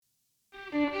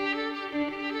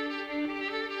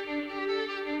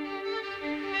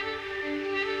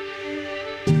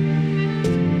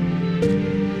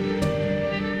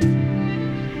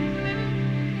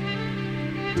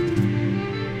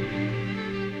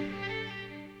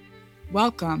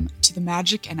Welcome to the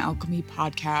Magic and Alchemy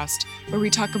podcast, where we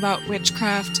talk about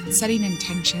witchcraft, setting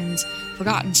intentions,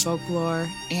 forgotten folklore,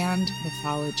 and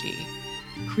mythology.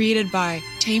 Created by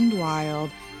Tamed Wild,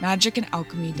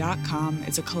 magicandalchemy.com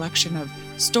is a collection of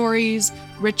stories,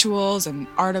 rituals, and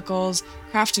articles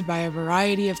crafted by a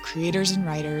variety of creators and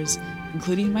writers,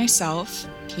 including myself,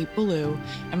 Kate Ballou,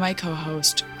 and my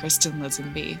co-host, Kristen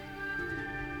Lisenby.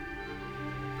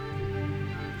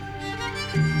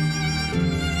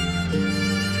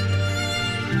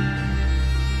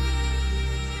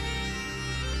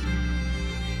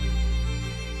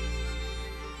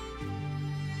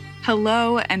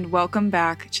 Hello, and welcome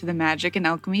back to the Magic and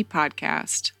Alchemy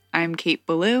podcast. I'm Kate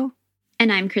Ballou.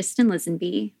 And I'm Kristen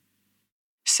Lisenby.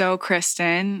 So,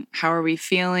 Kristen, how are we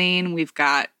feeling? We've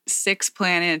got 6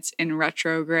 planets in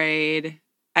retrograde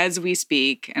as we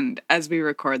speak and as we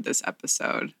record this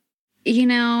episode. You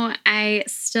know, I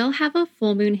still have a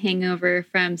full moon hangover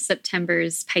from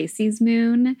September's Pisces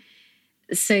moon.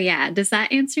 So yeah, does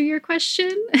that answer your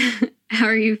question? How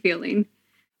are you feeling?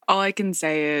 All I can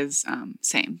say is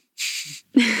same.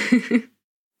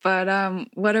 But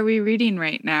what are we reading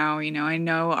right now? You know, I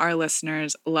know our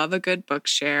listeners love a good book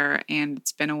share, and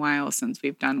it's been a while since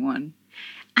we've done one.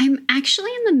 I'm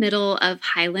actually in the middle of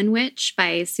Highland Witch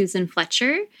by Susan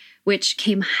Fletcher, which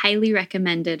came highly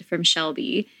recommended from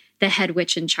Shelby, the head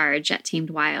witch in charge at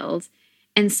Tamed Wild.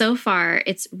 And so far,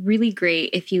 it's really great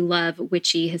if you love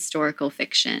witchy historical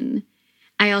fiction.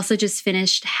 I also just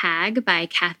finished Hag by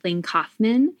Kathleen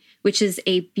Kaufman, which is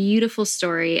a beautiful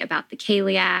story about the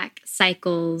Kaliak,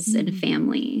 cycles, and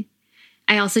family.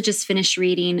 I also just finished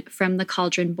reading From the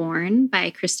Cauldron Born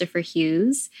by Christopher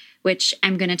Hughes, which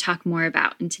I'm going to talk more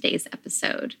about in today's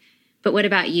episode. But what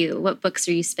about you? What books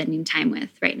are you spending time with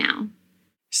right now?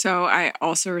 So I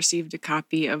also received a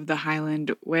copy of The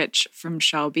Highland Witch from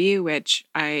Shelby, which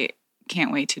I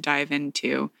can't wait to dive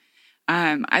into.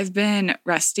 I've been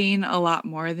resting a lot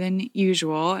more than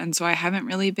usual, and so I haven't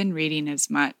really been reading as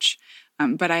much.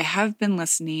 But I have been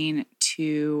listening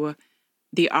to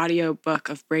the audiobook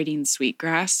of Braiding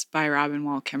Sweetgrass by Robin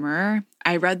Wall Kimmerer.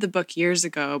 I read the book years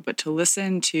ago, but to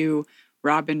listen to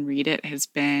Robin read it has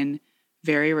been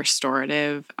very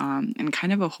restorative and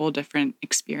kind of a whole different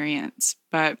experience.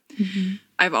 But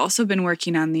I've also been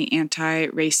working on the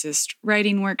Anti-Racist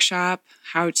Writing Workshop,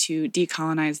 How to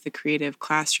Decolonize the Creative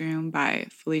Classroom by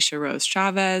Felicia Rose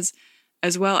Chavez,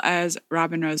 as well as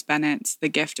Robin Rose Bennett's The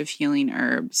Gift of Healing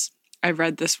Herbs. I've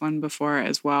read this one before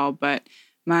as well, but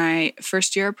my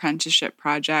first year apprenticeship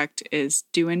project is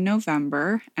due in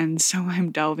November, and so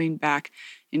I'm delving back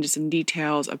into some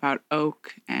details about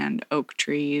oak and oak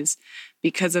trees.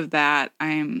 Because of that,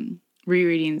 I'm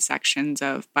rereading sections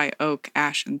of By Oak,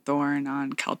 Ash, and Thorn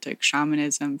on Celtic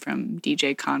Shamanism from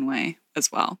DJ Conway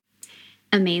as well.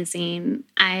 Amazing.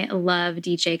 I love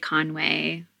DJ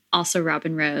Conway, also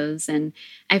Robin Rose, and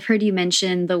I've heard you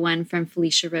mention the one from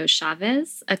Felicia Rose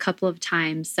Chavez a couple of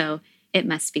times, so it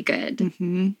must be good.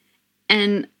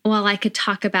 And while I could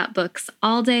talk about books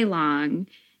all day long,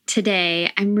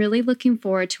 today I'm really looking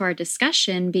forward to our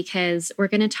discussion because we're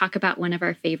going to talk about one of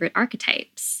our favorite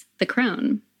archetypes, the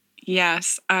crone.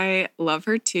 Yes, I love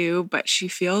her too, but she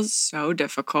feels so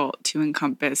difficult to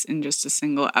encompass in just a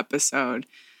single episode.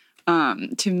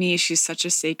 To me, she's such a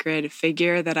sacred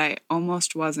figure that I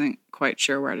almost wasn't quite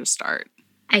sure where to start.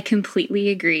 I completely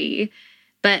agree,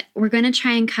 but we're going to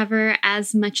try and cover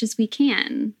as much as we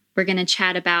can. We're going to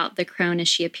chat about the crone as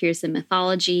she appears in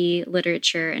mythology,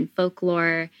 literature, and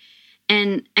folklore.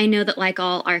 And I know that like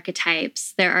all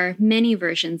archetypes, there are many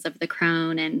versions of the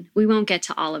crone, and we won't get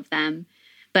to all of them.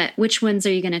 But which ones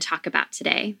are you going to talk about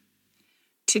today?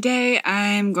 Today,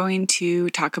 I'm going to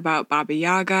talk about Baba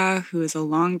Yaga, who is a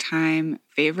longtime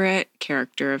favorite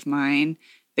character of mine,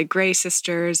 the Grey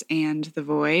Sisters, and the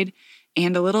Void,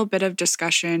 and a little bit of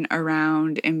discussion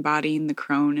around embodying the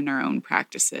crone in our own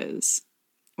practices.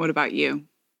 What about you?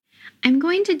 I'm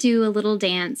going to do a little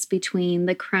dance between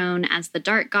the crone as the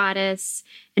dark goddess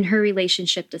and her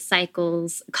relationship to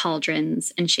cycles,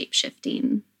 cauldrons, and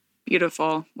shapeshifting.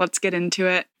 Beautiful. Let's get into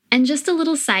it. And just a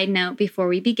little side note before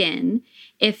we begin,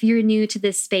 if you're new to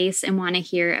this space and want to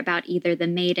hear about either the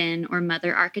maiden or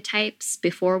mother archetypes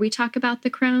before we talk about the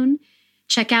crone,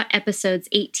 check out episodes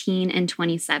 18 and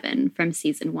 27 from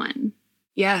season 1.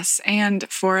 Yes, and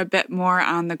for a bit more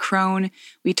on the crone,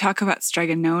 we talk about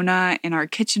Stregonona in our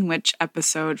Kitchen Witch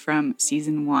episode from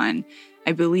season 1.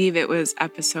 I believe it was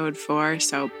episode 4,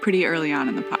 so pretty early on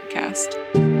in the podcast.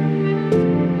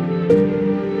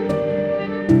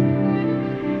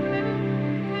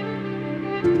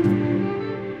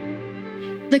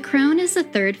 The crone is the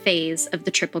third phase of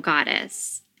the triple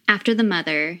goddess, after the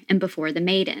mother and before the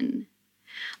maiden.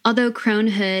 Although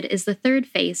cronehood is the third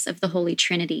face of the Holy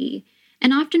Trinity,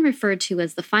 and often referred to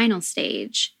as the final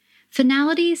stage,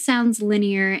 finality sounds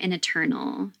linear and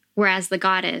eternal, whereas the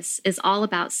goddess is all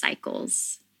about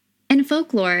cycles. In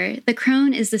folklore, the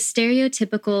crone is the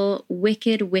stereotypical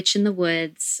wicked witch in the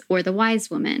woods or the wise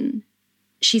woman.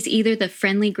 She's either the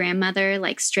friendly grandmother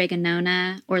like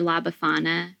Stregonona or La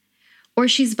Befana, or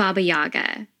she's Baba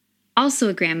Yaga, also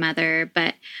a grandmother,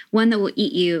 but one that will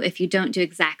eat you if you don't do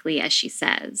exactly as she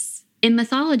says. In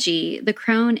mythology, the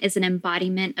crone is an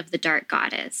embodiment of the dark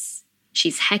goddess.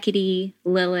 She's Hecate,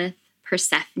 Lilith,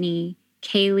 Persephone,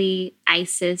 Kali,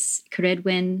 Isis,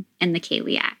 Ceridwen, and the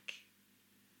Cailleach.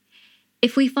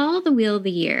 If we follow the wheel of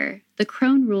the year, the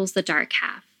crone rules the dark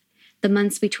half, the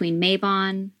months between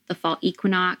Mabon, the fall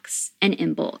equinox, and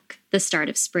Imbolc, the start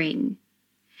of spring.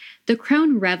 The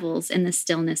crone revels in the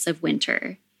stillness of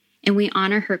winter, and we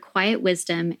honor her quiet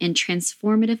wisdom and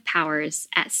transformative powers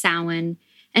at Samhain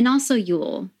and also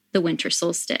Yule, the winter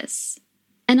solstice.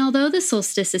 And although the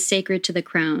solstice is sacred to the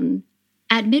crone,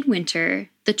 at midwinter,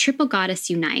 the triple goddess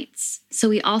unites, so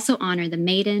we also honor the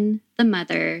maiden, the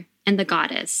mother, and the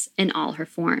goddess in all her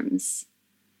forms.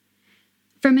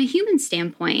 From a human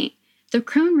standpoint, the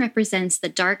crone represents the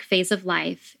dark phase of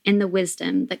life and the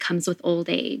wisdom that comes with old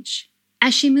age.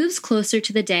 As she moves closer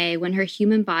to the day when her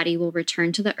human body will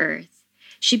return to the earth,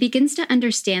 she begins to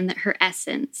understand that her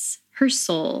essence, her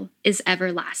soul, is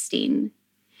everlasting.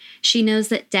 She knows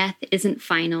that death isn't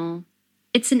final.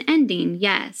 It's an ending,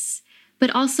 yes, but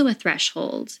also a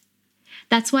threshold.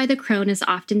 That's why the crone is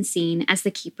often seen as the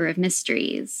keeper of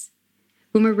mysteries.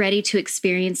 When we're ready to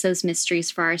experience those mysteries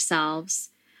for ourselves,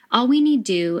 all we need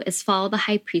do is follow the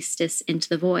high priestess into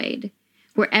the void,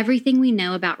 where everything we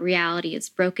know about reality is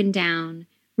broken down,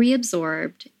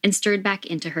 reabsorbed, and stirred back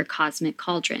into her cosmic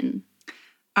cauldron.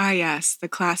 Ah, yes, the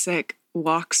classic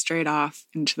walk straight off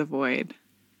into the void.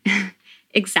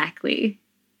 Exactly.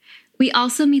 We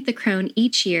also meet the crone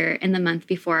each year in the month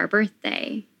before our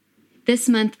birthday. This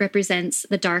month represents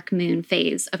the dark moon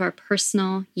phase of our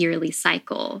personal yearly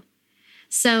cycle.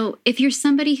 So if you're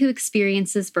somebody who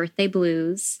experiences birthday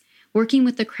blues, working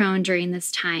with the crone during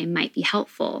this time might be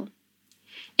helpful.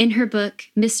 In her book,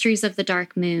 Mysteries of the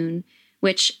Dark Moon,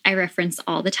 which I reference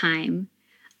all the time,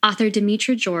 author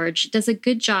Demetra George does a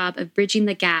good job of bridging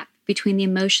the gap between the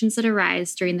emotions that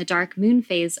arise during the dark moon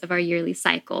phase of our yearly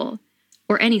cycle,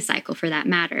 or any cycle for that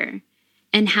matter,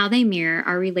 and how they mirror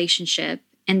our relationship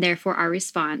and therefore our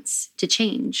response to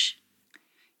change.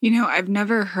 You know, I've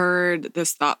never heard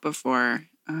this thought before.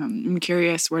 I'm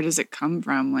curious, where does it come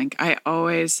from? Like, I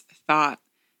always thought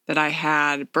that I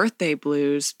had birthday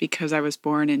blues because I was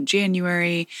born in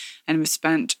January and have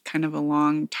spent kind of a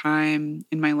long time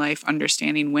in my life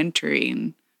understanding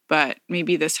wintering, but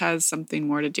maybe this has something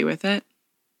more to do with it.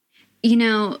 You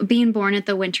know, being born at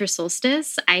the winter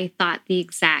solstice, I thought the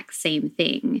exact same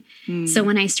thing. So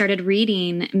when I started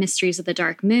reading Mysteries of the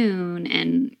Dark Moon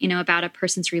and, about a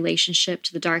person's relationship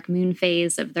to the dark moon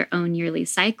phase of their own yearly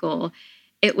cycle,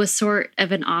 it was sort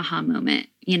of an aha moment,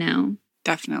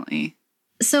 Definitely.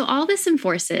 So all this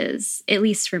enforces, at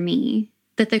least for me,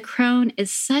 that the crone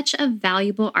is such a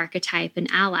valuable archetype and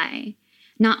ally,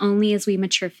 not only as we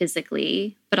mature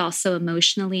physically, but also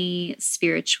emotionally,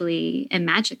 spiritually, and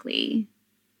magically.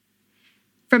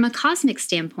 From a cosmic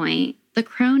standpoint, the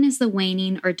crone is the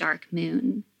waning or dark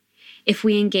moon. If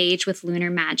we engage with lunar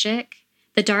magic,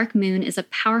 the dark moon is a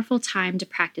powerful time to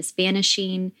practice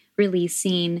banishing,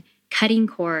 releasing, cutting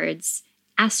cords,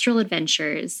 astral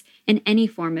adventures, and any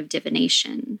form of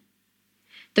divination.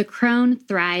 The crone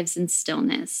thrives in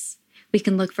stillness. We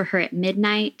can look for her at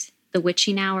midnight, the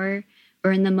witching hour,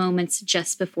 or in the moments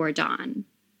just before dawn.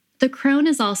 The crone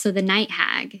is also the night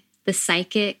hag, the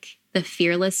psychic, the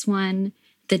fearless one,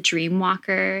 the dream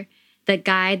walker, the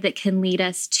guide that can lead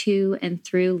us to and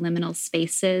through liminal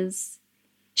spaces.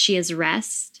 She is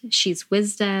rest, she's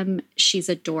wisdom, she's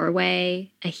a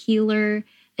doorway, a healer,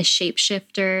 a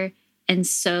shapeshifter, and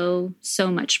so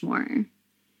much more.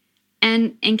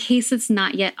 And in case it's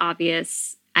not yet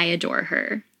obvious, I adore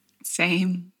her.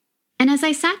 Same. And as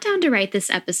I sat down to write this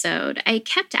episode, I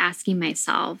kept asking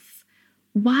myself,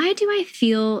 why do I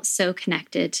feel so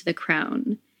connected to the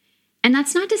crone? And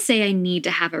that's not to say I need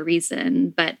to have a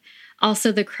reason, but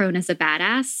also the crone is a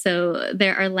badass, so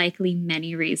there are likely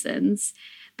many reasons.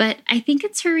 But I think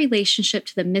it's her relationship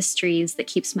to the mysteries that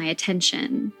keeps my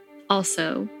attention.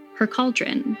 Also, her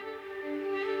cauldron.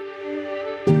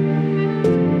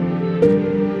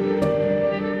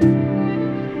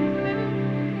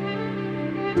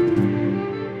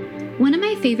 One of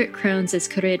my favorite crones is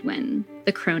Ceridwen,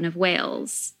 the crone of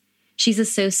Wales. She's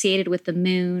associated with the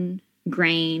moon,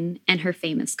 grain, and her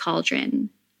famous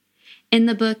cauldron. In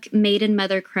the book Maid and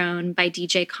Mother Crone by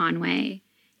D.J. Conway,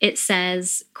 it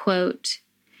says, quote,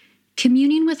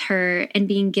 "Communing with her and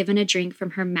being given a drink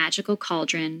from her magical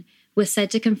cauldron was said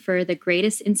to confer the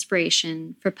greatest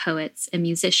inspiration for poets and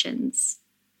musicians."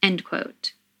 End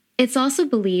quote. It's also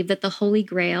believed that the Holy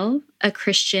Grail, a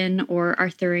Christian or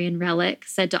Arthurian relic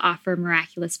said to offer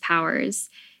miraculous powers,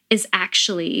 is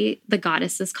actually the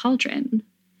goddess's cauldron.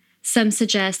 Some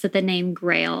suggest that the name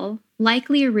Grail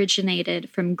likely originated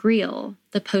from Greal,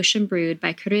 the potion brewed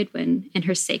by Ceridwen in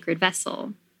her sacred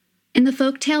vessel. In the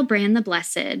folktale Bran the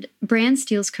Blessed, Bran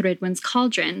steals Ceridwen's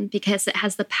cauldron because it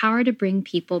has the power to bring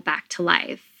people back to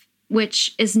life,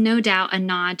 which is no doubt a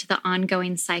nod to the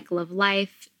ongoing cycle of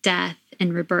life, death,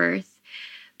 and rebirth,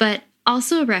 but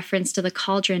also a reference to the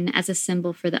cauldron as a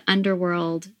symbol for the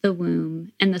underworld, the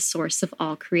womb, and the source of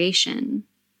all creation.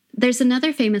 There's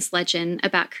another famous legend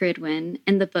about Ceridwen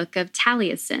in the book of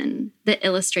Taliesin that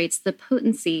illustrates the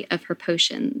potency of her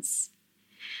potions.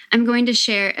 I'm going to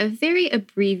share a very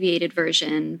abbreviated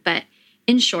version, but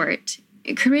in short,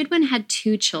 Ceridwen had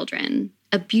 2 children,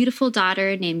 a beautiful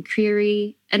daughter named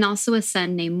Creary and also a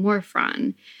son named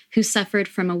Morfron, who suffered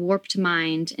from a warped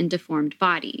mind and deformed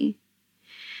body.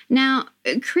 Now,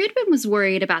 Ceridwen was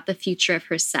worried about the future of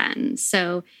her son,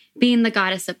 so being the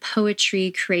goddess of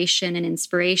poetry, creation, and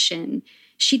inspiration,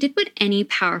 she did what any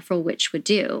powerful witch would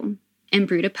do, and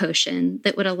brewed a potion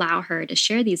that would allow her to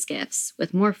share these gifts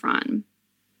with Morfron.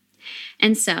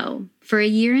 And so, for a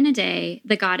year and a day,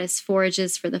 the goddess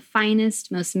forages for the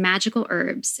finest, most magical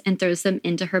herbs and throws them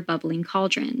into her bubbling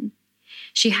cauldron.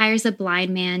 She hires a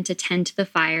blind man to tend to the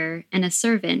fire and a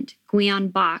servant,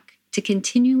 Gwion Bok, to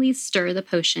continually stir the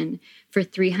potion for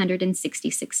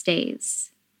 366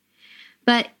 days.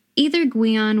 But either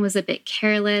Gwion was a bit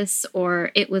careless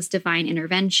or it was divine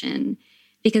intervention,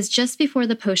 because just before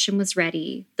the potion was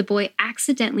ready, the boy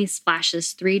accidentally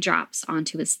splashes 3 drops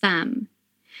onto his thumb.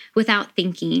 Without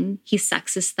thinking, he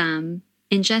sucks his thumb,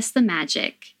 ingests the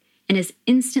magic, and is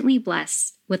instantly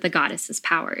blessed with the goddess's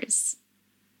powers.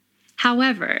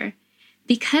 However,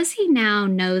 because he now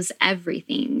knows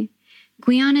everything,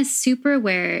 Gwion is super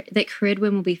aware that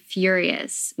Ceridwen will be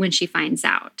furious when she finds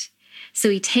out, so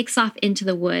he takes off into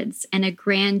the woods and a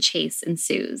grand chase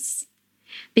ensues.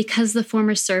 Because the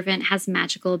former servant has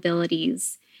magical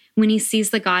abilities, when he sees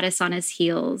the goddess on his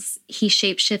heels, he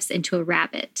shapeshifts into a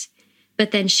rabbit,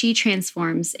 but then she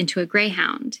transforms into a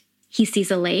greyhound. He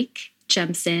sees a lake,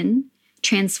 jumps in,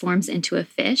 transforms into a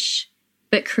fish,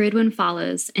 but Ceridwen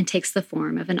follows and takes the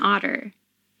form of an otter.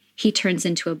 He turns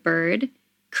into a bird,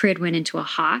 Ceridwen into a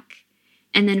hawk,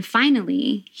 and then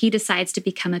finally, he decides to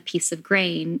become a piece of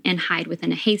grain and hide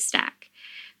within a haystack.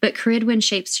 But Ceridwen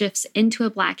shapeshifts into a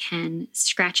black hen,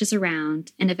 scratches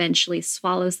around, and eventually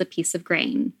swallows the piece of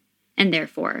grain, and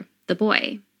therefore the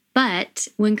boy. But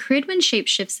when Ceridwen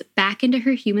shapeshifts back into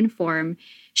her human form,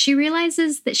 she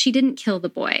realizes that she didn't kill the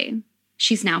boy.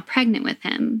 She's now pregnant with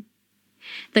him.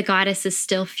 The goddess is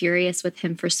still furious with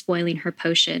him for spoiling her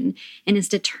potion and is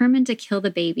determined to kill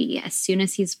the baby as soon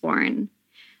as he's born.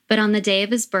 But on the day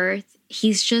of his birth,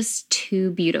 he's just too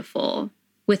beautiful,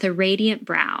 with a radiant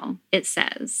brow, it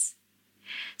says.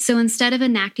 So instead of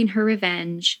enacting her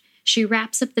revenge, she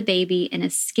wraps up the baby in a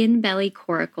skin-belly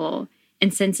coracle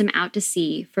and sends him out to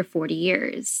sea for 40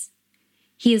 years.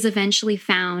 He is eventually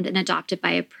found and adopted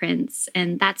by a prince,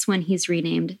 and that's when he's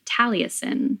renamed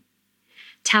Taliesin.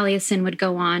 Taliesin would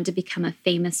go on to become a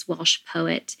famous Welsh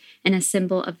poet and a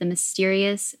symbol of the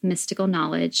mysterious, mystical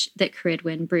knowledge that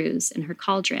Ceridwen brews in her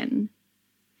cauldron.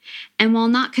 And while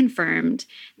not confirmed,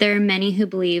 there are many who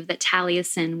believe that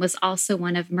Taliesin was also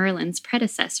one of Merlin's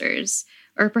predecessors,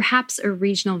 or perhaps a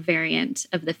regional variant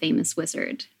of the famous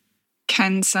wizard.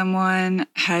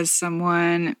 Has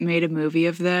someone made a movie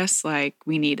of this? Like,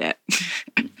 we need it.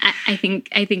 I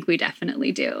think we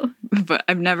definitely do. But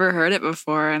I've never heard it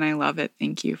before, and I love it.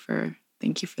 Thank you for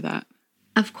that.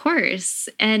 Of course.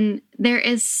 And there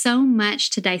is so much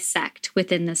to dissect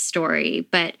within this story,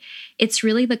 but it's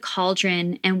really the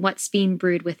cauldron and what's being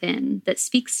brewed within that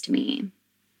speaks to me.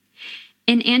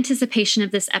 In anticipation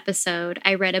of this episode,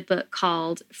 I read a book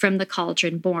called From the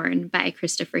Cauldron Born by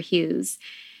Christopher Hughes,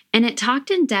 and it talked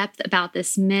in depth about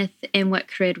this myth and what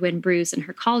Ceridwen brews in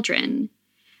her cauldron.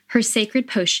 Her sacred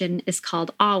potion is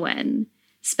called Awen,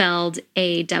 spelled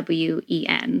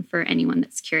Awen for anyone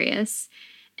that's curious.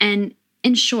 And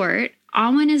in short,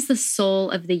 Awen is the soul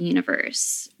of the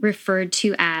universe, referred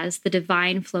to as the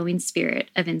divine flowing spirit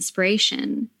of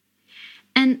inspiration.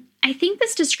 And I think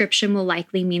this description will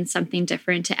likely mean something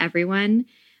different to everyone,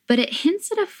 but it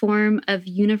hints at a form of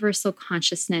universal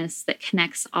consciousness that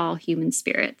connects all human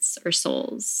spirits or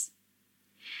souls.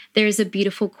 There's a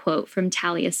beautiful quote from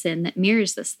Taliesin that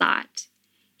mirrors this thought.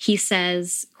 He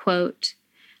says, quote,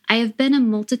 "I have been a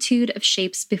multitude of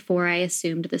shapes before I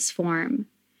assumed this form.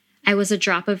 I was a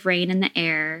drop of rain in the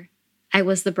air. I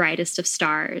was the brightest of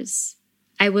stars.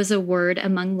 I was a word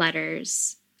among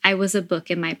letters. I was a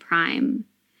book in my prime.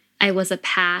 I was a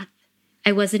path.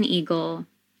 I was an eagle.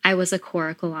 I was a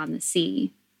coracle on the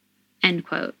sea." End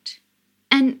quote.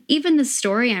 And even the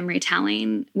story I'm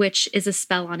retelling, which is a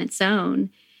spell on its own,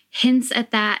 hints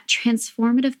at that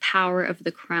transformative power of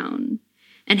the crone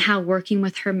and how working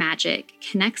with her magic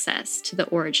connects us to the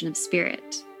origin of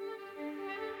spirit.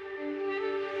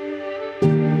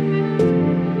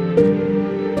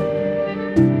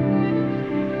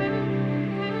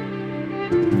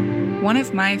 One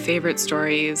of my favorite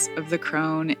stories of the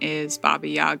crone is Baba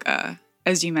Yaga,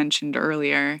 as you mentioned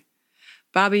earlier.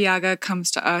 Baba Yaga comes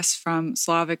to us from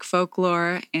Slavic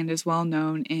folklore and is well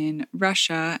known in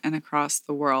Russia and across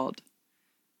the world.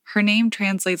 Her name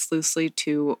translates loosely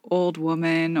to old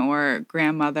woman or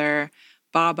grandmother,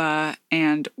 Baba,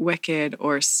 and wicked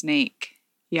or snake,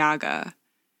 Yaga.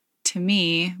 To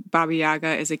me, Baba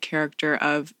Yaga is a character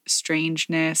of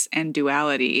strangeness and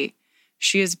duality.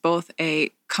 She is both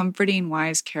a comforting,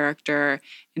 wise character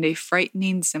and a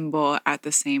frightening symbol at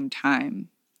the same time.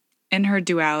 In her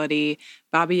duality,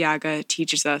 Baba Yaga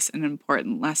teaches us an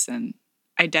important lesson.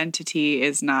 Identity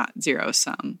is not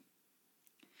zero-sum.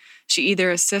 She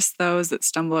either assists those that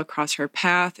stumble across her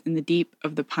path in the deep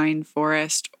of the pine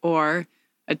forest or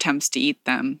attempts to eat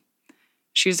them.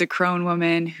 She is a crone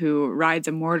woman who rides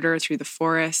a mortar through the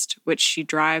forest, which she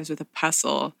drives with a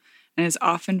pestle, and is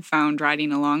often found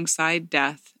riding alongside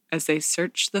death as they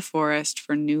search the forest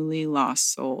for newly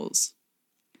lost souls.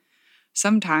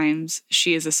 Sometimes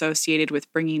she is associated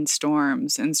with bringing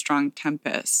storms and strong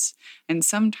tempests, and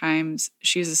sometimes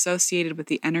she is associated with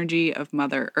the energy of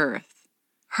Mother Earth.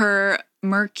 Her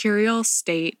mercurial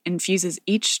state infuses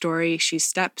each story she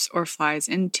steps or flies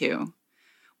into.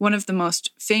 One of the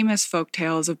most famous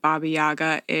folktales of Baba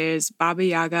Yaga is Baba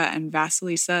Yaga and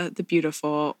Vasilisa the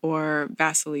Beautiful, or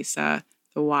Vasilisa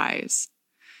the Wise.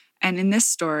 And in this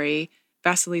story,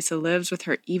 Vasilisa lives with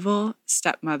her evil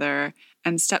stepmother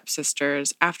and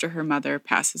stepsisters after her mother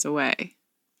passes away.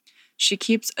 She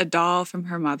keeps a doll from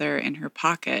her mother in her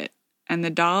pocket, and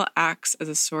the doll acts as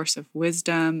a source of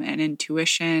wisdom and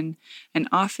intuition and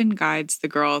often guides the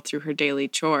girl through her daily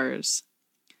chores.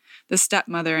 The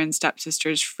stepmother and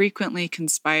stepsisters frequently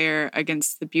conspire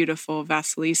against the beautiful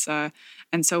Vasilisa,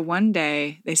 and so one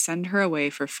day they send her away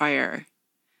for fire.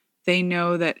 They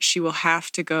know that she will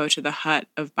have to go to the hut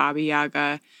of Baba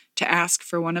Yaga to ask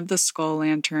for one of the skull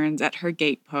lanterns at her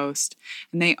gatepost,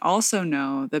 and they also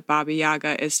know that Baba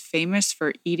Yaga is famous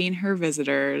for eating her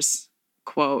visitors,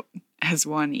 quote, as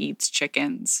one eats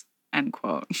chickens, end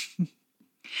quote.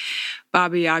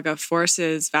 Baba Yaga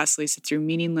forces Vasilisa through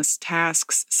meaningless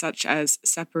tasks such as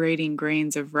separating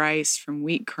grains of rice from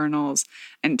wheat kernels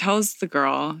and tells the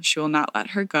girl she will not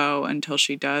let her go until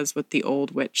she does what the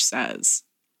old witch says.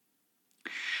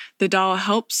 The doll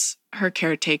helps her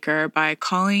caretaker by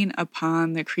calling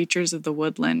upon the creatures of the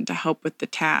woodland to help with the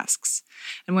tasks,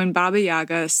 and when Baba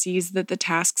Yaga sees that the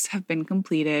tasks have been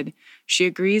completed, she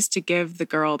agrees to give the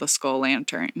girl the skull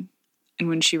lantern. And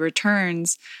when she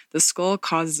returns, the skull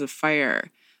causes a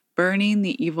fire, burning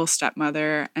the evil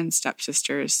stepmother and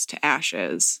stepsisters to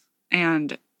ashes.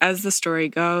 And as the story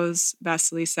goes,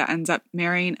 Vasilisa ends up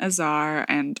marrying a czar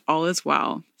and all is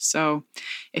well. So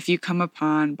if you come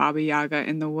upon Baba Yaga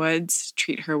in the woods,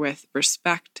 treat her with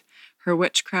respect. Her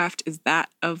witchcraft is that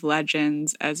of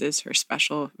legends, as is her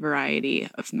special variety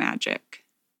of magic.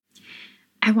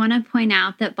 I want to point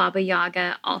out that Baba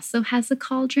Yaga also has a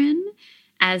cauldron,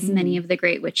 as many of the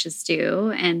great witches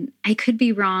do. And I could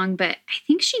be wrong, but I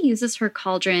think she uses her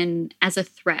cauldron as a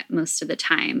threat most of the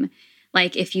time.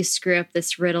 Like, if you screw up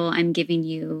this riddle I'm giving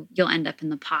you, you'll end up in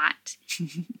the pot.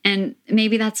 And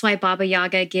maybe that's why Baba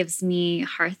Yaga gives me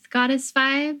hearth goddess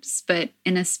vibes, but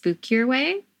in a spookier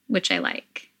way, which I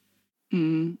like.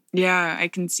 Yeah, I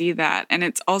can see that. And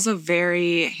it's also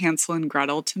very Hansel and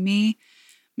Gretel to me.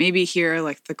 Maybe here,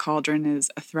 like, the cauldron is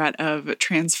a threat of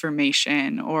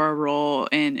transformation or a role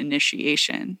in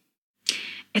initiation.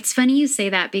 It's funny you say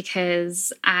that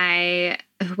because I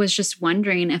was just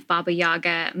wondering if Baba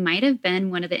Yaga might have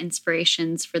been one of the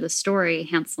inspirations for the story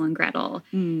Hansel and Gretel.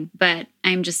 But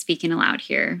I'm just speaking aloud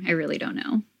here. I really don't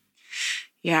know.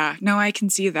 Yeah, no, I can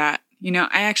see that. You know,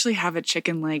 I actually have a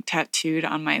chicken leg tattooed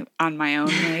on my own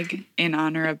leg in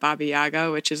honor of Baba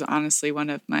Yaga, which is honestly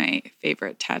one of my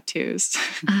favorite tattoos.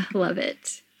 Love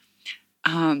it.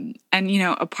 And, you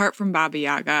know, apart from Baba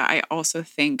Yaga, I also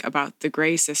think about the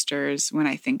Grey sisters when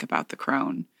I think about the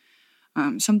crone.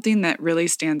 Something that really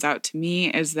stands out to me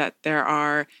is that there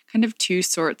are kind of two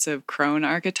sorts of crone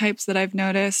archetypes that I've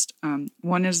noticed.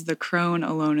 One is the crone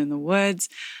alone in the woods,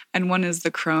 and one is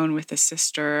the crone with a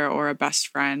sister or a best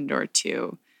friend or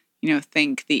two.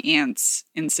 Think the ants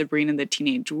in Sabrina the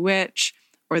Teenage Witch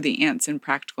or the ants in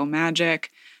Practical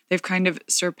Magic. They've kind of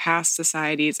surpassed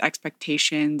society's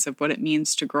expectations of what it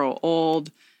means to grow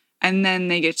old. And then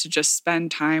they get to just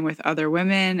spend time with other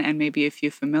women and maybe a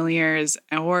few familiars,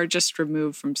 or just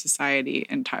remove from society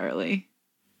entirely.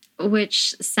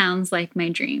 Which sounds like my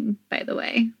dream, by the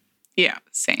way. Yeah,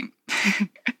 same.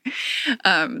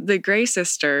 The Grey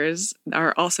Sisters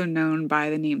are also known by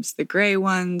the names the Grey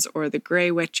Ones or the Grey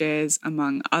Witches,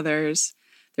 among others.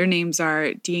 Their names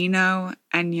are Dino,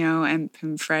 Enyo, and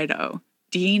Pimfredo.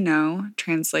 Dino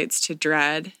translates to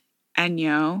dread,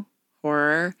 Enyo,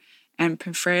 horror, and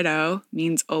Pimfredo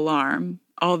means alarm,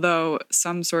 although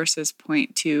some sources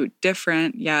point to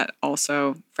different yet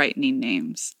also frightening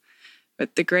names.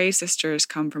 But the Grey Sisters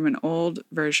come from an old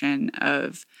version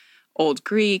of Old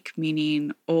Greek,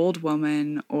 meaning old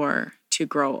woman or to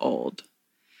grow old.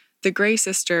 The Grey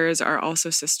Sisters are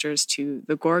also sisters to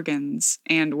the Gorgons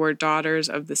and were daughters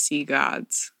of the sea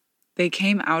gods. They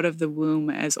came out of the womb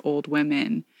as old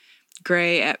women,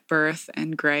 gray at birth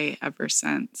and gray ever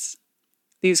since.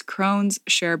 These crones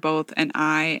share both an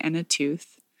eye and a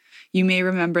tooth. You may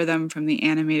remember them from the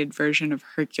animated version of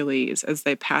Hercules as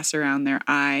they pass around their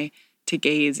eye to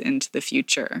gaze into the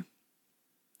future.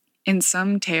 In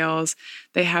some tales,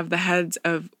 they have the heads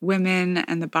of women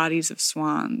and the bodies of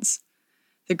swans.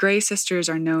 The Grey Sisters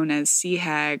are known as sea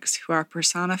hags, who are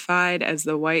personified as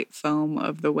the white foam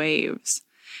of the waves.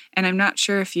 And I'm not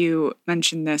sure if you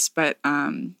mentioned this, but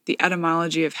the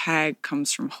etymology of hag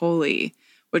comes from holy,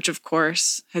 which of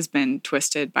course has been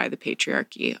twisted by the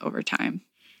patriarchy over time.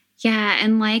 Yeah,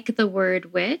 and like the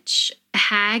word witch,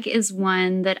 hag is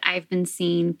one that I've been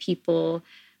seeing people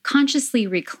consciously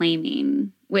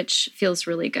reclaiming, which feels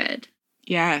really good.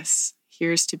 Yes,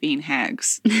 here's to being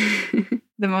hags.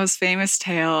 The most famous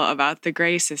tale about the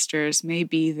Grey Sisters may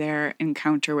be their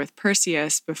encounter with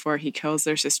Perseus before he kills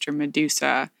their sister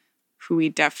Medusa, who we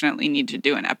definitely need to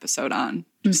do an episode on,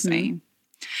 just saying.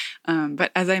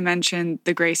 But as I mentioned,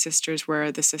 the Grey Sisters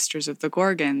were the sisters of the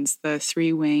Gorgons, the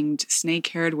three-winged,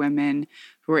 snake-haired women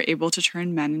who were able to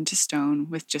turn men into stone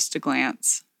with just a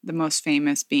glance, the most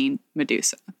famous being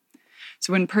Medusa.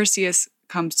 So when Perseus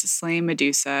comes to slay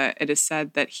Medusa, it is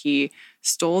said that he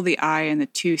stole the eye and the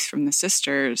tooth from the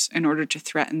sisters in order to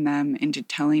threaten them into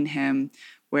telling him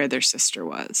where their sister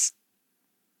was.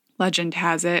 Legend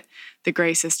has it, the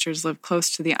Grey Sisters live close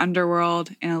to the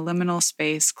underworld in a liminal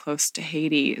space close to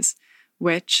Hades,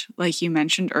 which, like you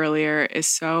mentioned earlier, is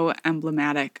so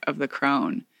emblematic of the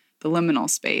crone, the liminal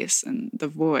space and the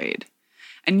void.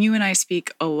 And you and I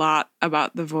speak a lot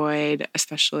about the void,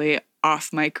 especially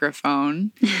off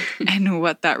microphone, and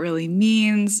what that really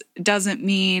means, doesn't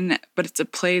mean, but it's a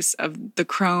place of the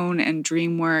crone and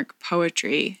dream work,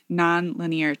 poetry,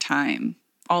 non-linear time,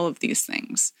 all of these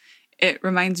things. It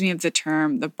reminds me of the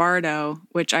term the bardo,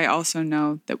 which I also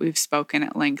know that we've spoken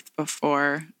at length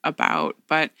before about,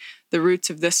 but the roots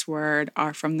of this word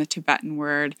are from the Tibetan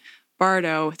word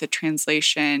bardo, with a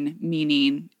translation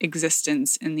meaning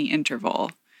existence in the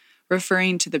interval,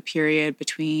 referring to the period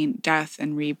between death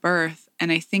and rebirth.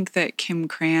 And I think that Kim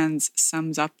Krans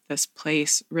sums up this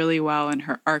place really well in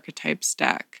her archetypes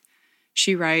deck.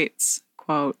 She writes,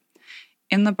 quote,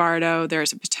 "In the bardo, there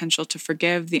is a potential to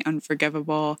forgive the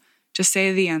unforgivable, to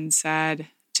say the unsaid,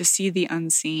 to see the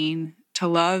unseen, to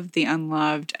love the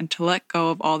unloved, and to let go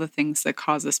of all the things that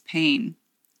cause us pain.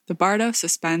 The bardo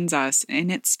suspends us in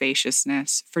its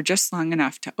spaciousness for just long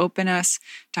enough to open us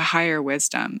to higher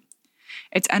wisdom.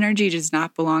 Its energy does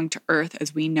not belong to Earth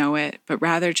as we know it, but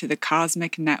rather to the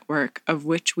cosmic network of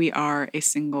which we are a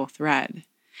single thread.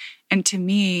 And to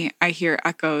me, I hear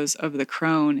echoes of the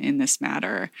crone in this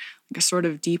matter, like a sort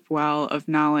of deep well of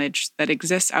knowledge that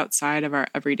exists outside of our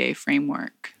everyday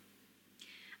framework."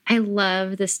 I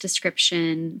love this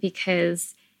description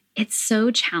because it's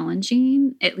so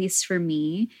challenging, at least for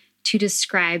me, to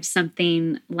describe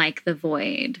something like the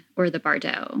void or the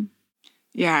bardo.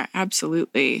 Yeah,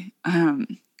 absolutely.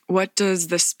 What does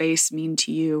the space mean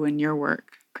to you in your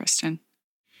work, Kristen?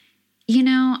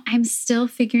 I'm still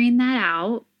figuring that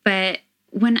out, but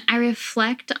when I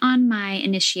reflect on my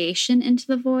initiation into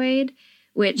the void,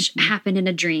 which happened in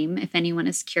a dream, if anyone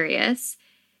is curious,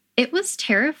 it was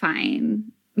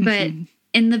terrifying, but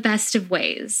in the best of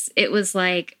ways. It was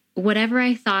like whatever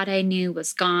I thought I knew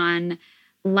was gone.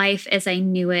 Life as I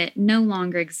knew it no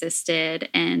longer existed,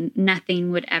 and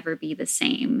nothing would ever be the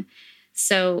same.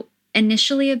 So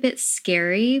initially a bit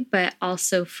scary, but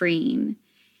also freeing.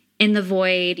 In the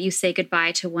void, you say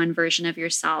goodbye to one version of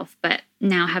yourself, but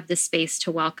now have the space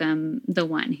to welcome the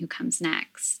one who comes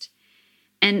next.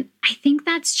 And I think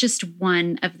that's just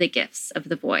one of the gifts of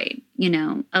the void,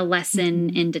 a lesson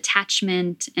in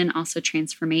detachment and also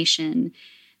transformation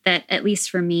that, at least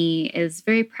for me, is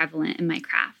very prevalent in my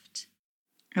craft.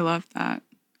 I love that.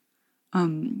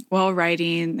 While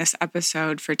writing this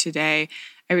episode for today,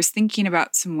 I was thinking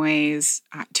about some ways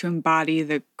to embody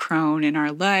the crone in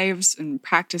our lives and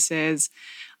practices.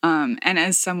 And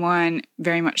as someone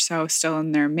very much so still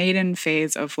in their maiden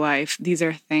phase of life, these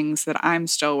are things that I'm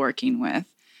still working with.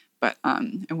 But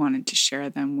I wanted to share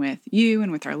them with you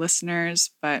and with our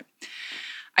listeners. But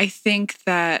I think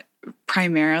that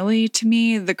primarily to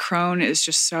me, the crone is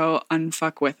just so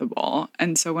unfuckwithable.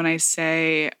 And so when I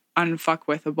say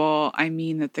unfuckwithable, I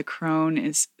mean that the crone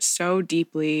is so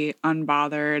deeply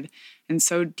unbothered and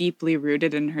so deeply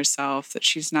rooted in herself that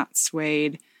she's not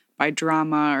swayed by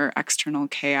drama or external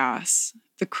chaos.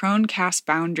 The crone casts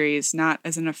boundaries not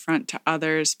as an affront to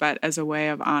others, but as a way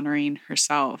of honoring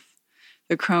herself.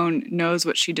 The crone knows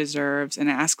what she deserves and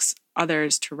asks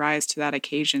others to rise to that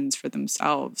occasions for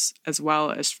themselves as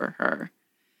well as for her.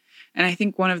 And I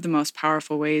think one of the most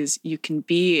powerful ways you can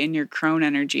be in your crone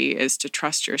energy is to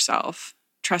trust yourself.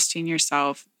 Trusting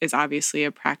yourself is obviously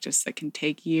a practice that can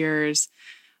take years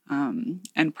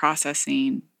and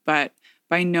processing, but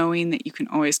by knowing that you can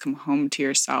always come home to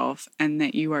yourself and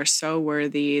that you are so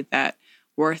worthy that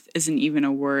worth isn't even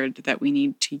a word that we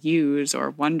need to use or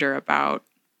wonder about,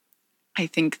 I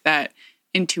think that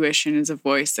intuition is a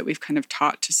voice that we've kind of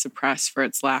taught to suppress for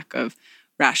its lack of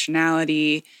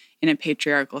rationality in a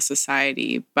patriarchal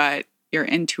society. But your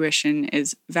intuition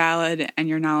is valid and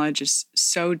your knowledge is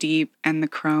so deep, and the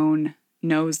crone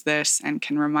knows this and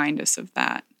can remind us of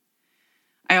that.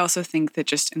 I also think that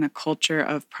just in a culture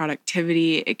of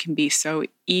productivity, it can be so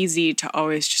easy to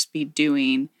always just be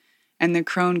doing, and the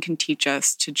crone can teach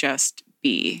us to just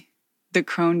be. The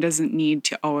crone doesn't need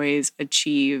to always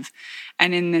achieve.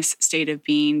 And in this state of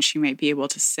being, she might be able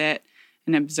to sit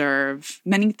and observe.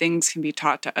 Many things can be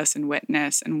taught to us in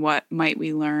witness, and what might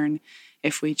we learn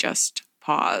if we just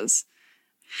pause?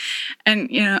 And,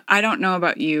 I don't know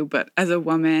about you, but as a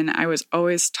woman, I was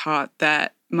always taught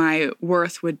that my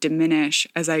worth would diminish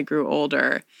as I grew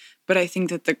older. But I think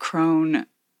that the crone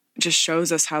just shows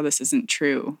us how this isn't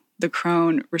true. The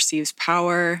crone receives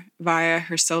power via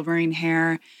her silvering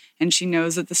hair, and she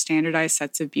knows that the standardized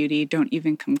sets of beauty don't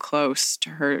even come close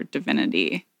to her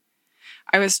divinity.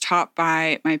 I was taught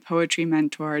by my poetry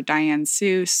mentor, Diane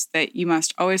Seuss, that you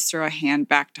must always throw a hand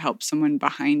back to help someone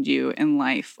behind you in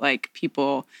life, like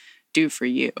people do for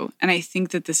you. And I think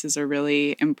that this is a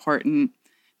really important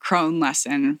crone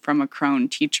lesson from a crone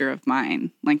teacher of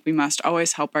mine. Like, we must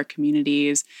always help our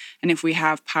communities, and if we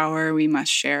have power, we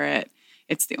must share it.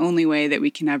 It's the only way that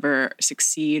we can ever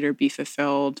succeed or be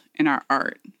fulfilled in our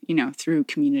art, through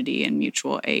community and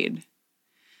mutual aid.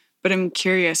 But I'm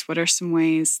curious, what are some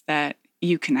ways that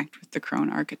you connect with the crone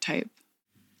archetype?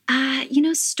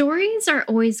 Stories are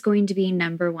always going to be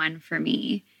number one for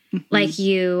me. Mm-hmm. Like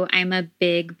you, I'm a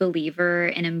big believer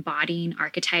in embodying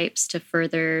archetypes to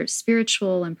further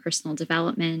spiritual and personal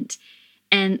development.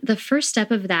 And the first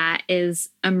step of that is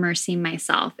immersing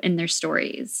myself in their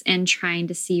stories and trying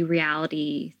to see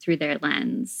reality through their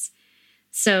lens.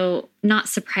 So, not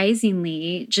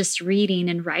surprisingly, just reading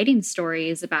and writing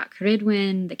stories about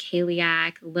Ceridwen, the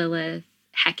Cailleach, Lilith,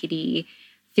 Hecate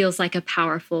feels like a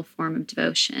powerful form of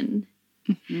devotion.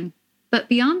 Mm-hmm. But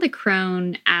beyond the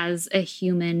crone as a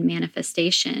human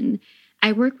manifestation,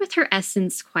 I work with her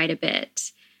essence quite a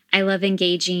bit. I love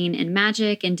engaging in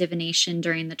magic and divination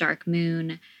during the dark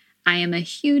moon. I am a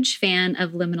huge fan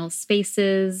of liminal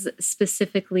spaces,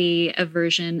 specifically a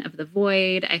version of the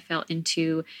void I fell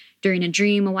into during a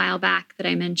dream a while back that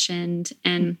I mentioned.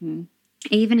 And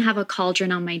I even have a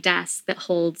cauldron on my desk that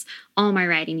holds all my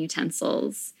writing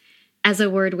utensils. As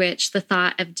a word witch, the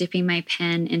thought of dipping my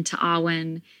pen into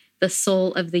Awen, the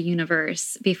soul of the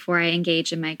universe, before I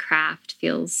engage in my craft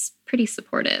feels pretty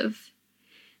supportive.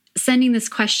 Sending this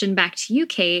question back to you,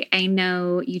 Kate, I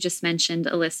know you just mentioned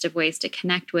a list of ways to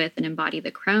connect with and embody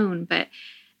the crone, but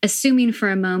assuming for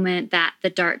a moment that the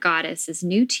dark goddess is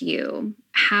new to you,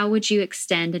 how would you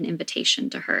extend an invitation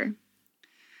to her?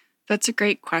 That's a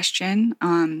great question.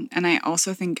 And I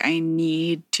also think I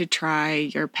need to try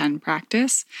your pen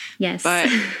practice. Yes. But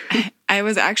I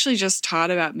was actually just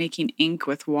taught about making ink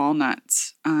with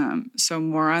walnuts. So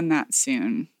more on that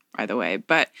soon, by the way.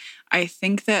 But I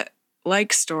think that,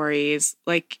 like stories,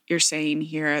 like you're saying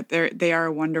here, they are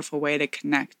a wonderful way to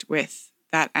connect with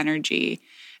that energy.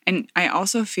 And I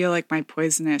also feel like my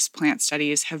poisonous plant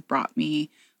studies have brought me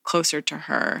closer to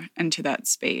her and to that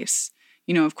space.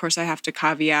 Of course, I have to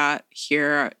caveat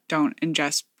here, don't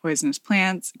ingest poisonous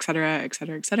plants, et cetera, et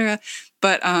cetera, et cetera.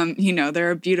 But, there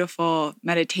are beautiful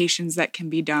meditations that can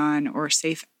be done or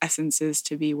safe essences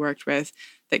to be worked with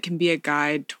that can be a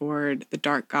guide toward the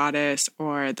dark goddess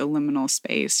or the liminal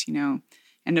space,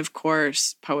 And of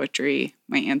course, poetry.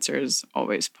 My answer is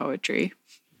always poetry.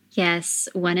 Yes,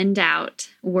 when in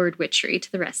doubt, word witchery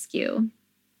to the rescue.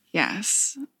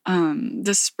 Yes.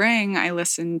 This spring, I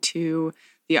listened to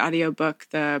the audiobook,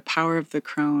 The Power of the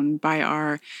Crone, by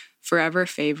our forever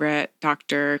favorite,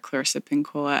 Dr. Clarissa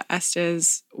Pinkola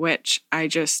Estes, which I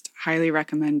just highly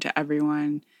recommend to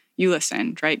everyone. You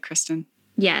listened, right, Kristen?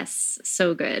 Yes,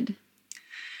 so good.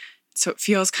 So it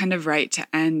feels kind of right to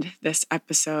end this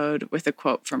episode with a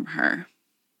quote from her.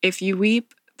 "If you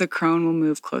weep, the crone will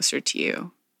move closer to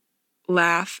you.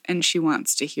 Laugh, and she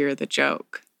wants to hear the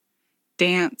joke.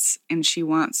 Dance, and she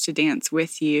wants to dance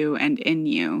with you and in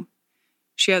you.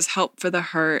 She has help for the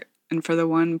hurt and for the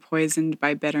one poisoned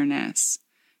by bitterness.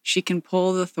 She can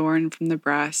pull the thorn from the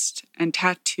breast and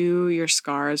tattoo your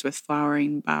scars with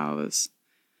flowering boughs.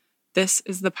 This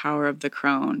is the power of the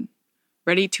crone,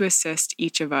 ready to assist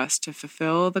each of us to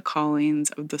fulfill the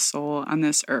callings of the soul on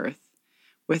this earth,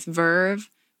 with verve,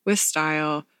 with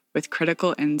style, with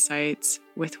critical insights,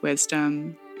 with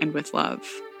wisdom, and with love."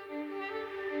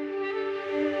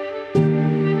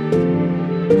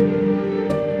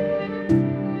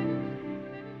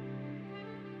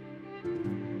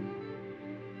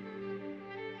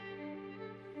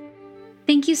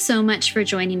 Thank you so much for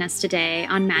joining us today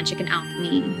on Magic and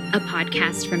Alchemy, a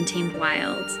podcast from Tamed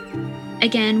Wild.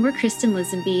 Again, we're Kristen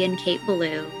Lisenby and Kate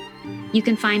Ballou. You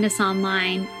can find us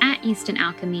online at Easton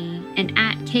Alchemy and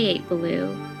at K8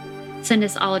 Ballou. Send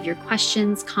us all of your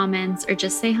questions, comments, or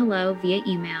just say hello via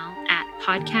email at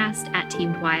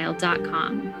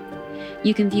podcast@tamedwild.com.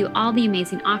 You can view all the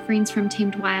amazing offerings from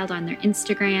Tamed Wild on their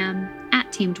Instagram,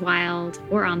 at Tamed Wild,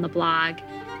 or on the blog,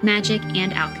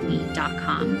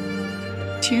 magicandalchemy.com.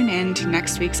 Tune in to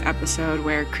next week's episode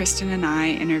where Kristen and I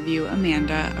interview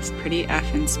Amanda of Pretty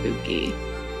Effin' Spooky.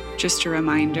 Just a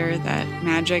reminder that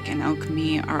magic and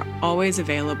alchemy are always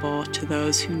available to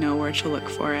those who know where to look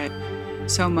for it.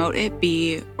 So mote it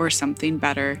be or something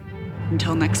better.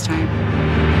 Until next time.